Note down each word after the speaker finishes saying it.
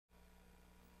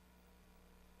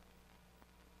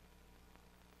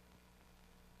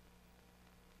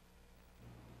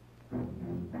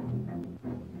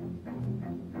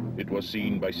was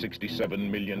seen by 67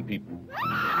 million people.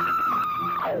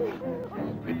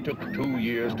 It took 2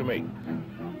 years to make.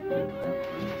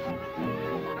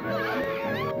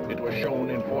 It was shown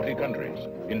in 40 countries,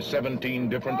 in 17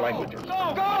 different languages.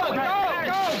 Go!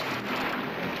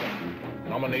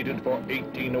 Nominated for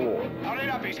 18 awards. Hurry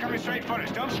up, he's coming straight for us.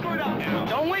 Don't screw it up now.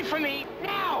 Don't wait for me.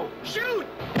 Now! Shoot!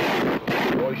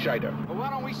 Roy Scheider. Well, why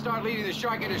don't we start leading the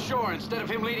shark into shore instead of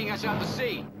him leading us out to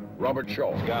sea? Robert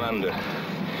Shaw. He's gone under.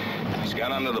 He's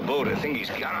gone under the boat. I think he's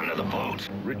gone under the boat.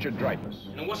 Richard Dreyfuss.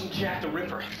 And it wasn't Jack the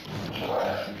Ripper.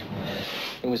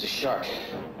 It was a shark.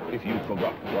 If you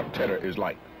forgot what terror is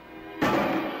like.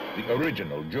 The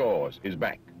original Jaws is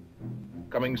back.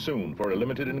 Coming soon for a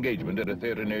limited engagement at a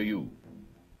theater near you.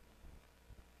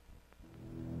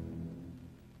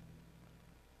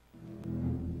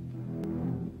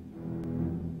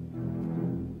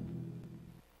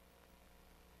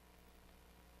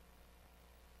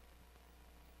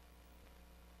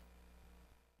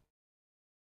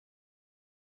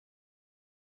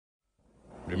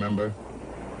 Remember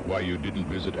why you didn't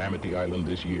visit Amity Island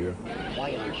this year?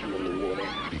 Why aren't you in the water?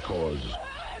 Because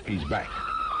he's back.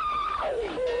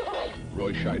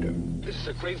 Roy Scheider. This is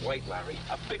a great white, Larry.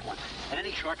 A big one. And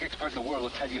any shark expert in the world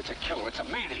will tell you it's a killer. It's a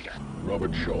man-eater.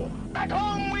 Robert Shaw. Back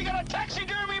home, we got a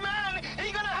taxidermy man.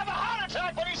 He's gonna have a heart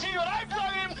attack when he sees what I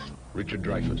brought him. Richard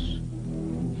Dreyfuss.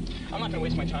 I'm not gonna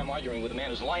waste my time arguing with a man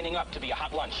who's lining up to be a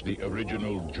hot lunch. The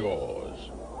original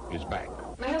Jaws is back.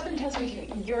 My husband tells me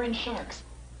you're in sharks.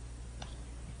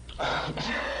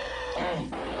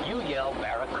 You yell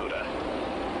barracuda.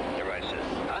 You're right, sis.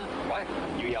 Huh? What?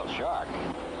 You yell shark.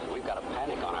 We've got a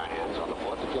panic on our hands on the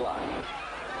 4th of July.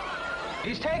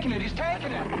 He's taking it.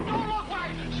 Don't look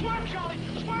back. Swim, Charlie.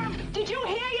 Swim. Did you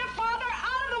hear your father?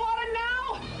 Out of the water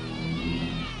now!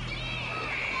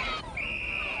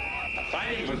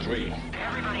 Fighting for 3.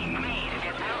 Everybody, please,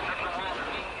 get out of the water.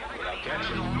 But I'll catch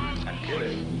him and kill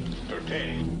him for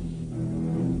 10.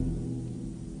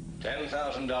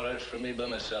 $10,000 for me by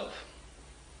myself.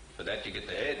 For that you get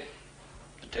the head,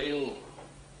 the tail,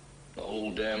 the whole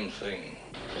damn thing.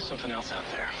 There's something else out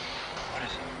there. What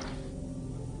is it?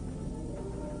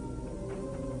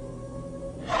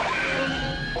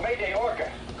 Mayday,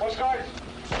 Orca. Coast Guard.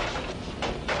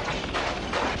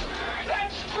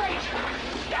 That's great.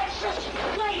 That's just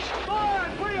great. Go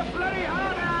on, put your bloody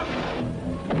heart out.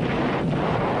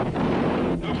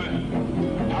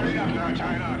 Hurry up now,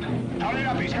 tie it on. Hurry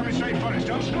up, he's coming straight for us.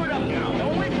 Don't screw it up now.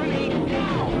 Don't wait for me.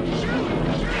 Now! Shoot!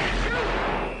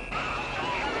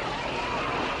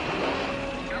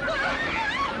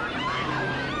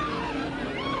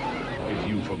 If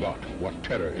you forgot what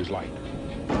terror is like,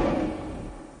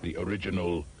 the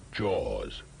original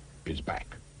Jaws is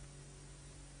back.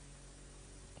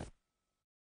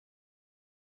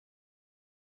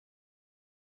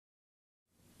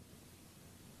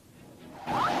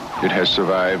 It has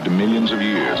survived millions of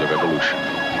years of evolution.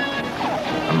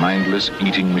 A mindless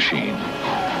eating machine.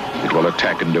 It will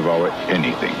attack and devour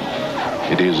anything.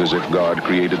 It is as if God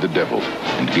created the devil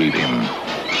and gave him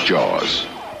jaws.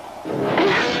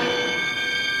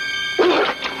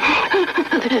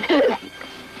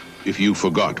 If you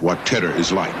forgot what terror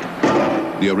is like,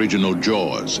 the original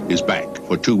Jaws is back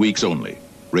for 2 weeks only.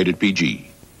 Rated PG.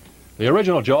 The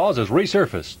original Jaws is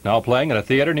resurfaced, now playing at a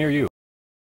theater near you.